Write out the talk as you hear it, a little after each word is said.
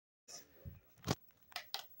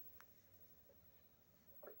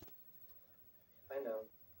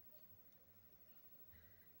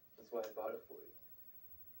That's why I bought it for you.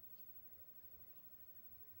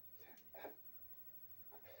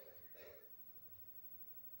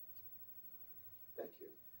 Thank you.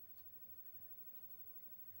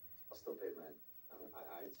 I'll still pay rent.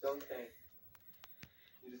 I don't think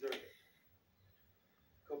you deserve it.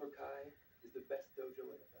 Cobra Kai is the best dojo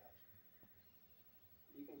in the valley.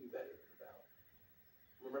 You can do better in the valley.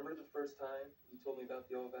 Remember the first time you told me about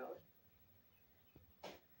the old valley?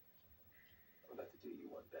 I'm about to do you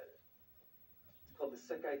one better. It's called the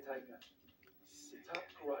Sekai Taiga. It's the top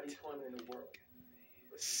karate tournament in the world.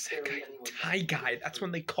 Sekai Taiga. That's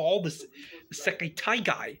when they call the Sekai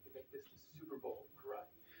Taiga.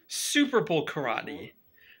 Super Bowl karate.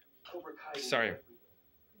 Sorry.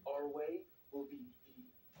 Our way will be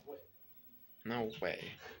the way. No way.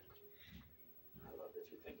 I love that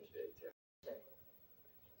you're thinking big, Tim.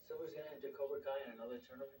 Silver's gonna enter Cobra Kai in another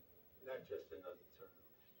tournament? Not just another tournament.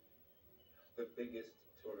 The biggest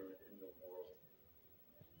tournament in the world.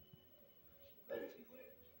 And if he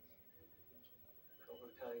wins,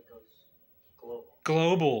 Cobra Kai goes global.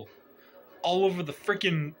 Global. All over the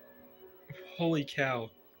freaking... Holy cow.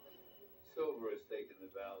 Silver has taken the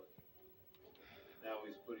valley. Now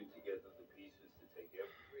he's putting together the pieces to take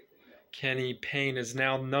everything else. Kenny Payne is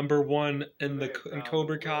now #1 in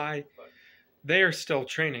Cobra Kai. They are still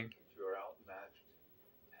training. You're outmatched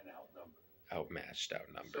and outnumbered.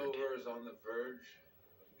 Outnumbered. Silver is on the verge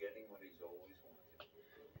of getting what he's always wanted.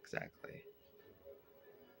 Exactly.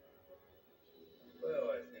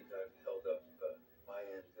 Well, I think I've held up my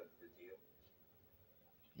end of the deal.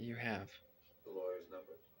 You have. The lawyer's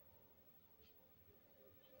number.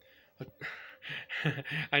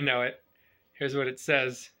 I know it. Here's what it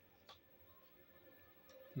says.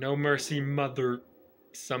 No mercy, mother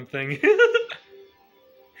something.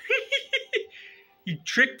 He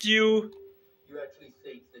tricked you. You actually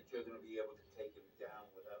think that you're going to be able to take him down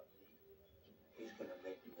without me? He's going to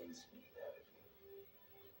make mincemeat out of you.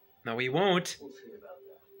 No, he won't. We'll see about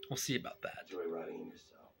that. We'll see about that. Enjoy rotting in your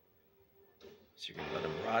cell. So you're gonna let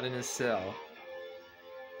him rot in his cell.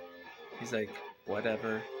 He's like,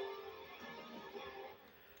 whatever.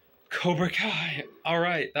 Cobra Kai.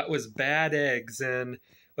 Alright, that was Bad Eggs, and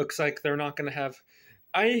looks like they're not gonna have...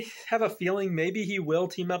 I have a feeling maybe he will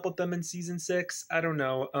team up with them in Season 6. I don't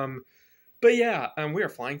know. But yeah, we are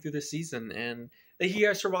flying through this season, and thank you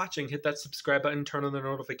guys for watching. Hit that subscribe button, turn on the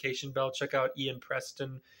notification bell, check out Ian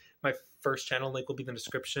Preston. My first channel link will be in the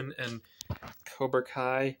description, and Cobra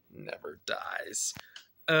Kai never dies.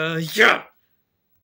 Yeah!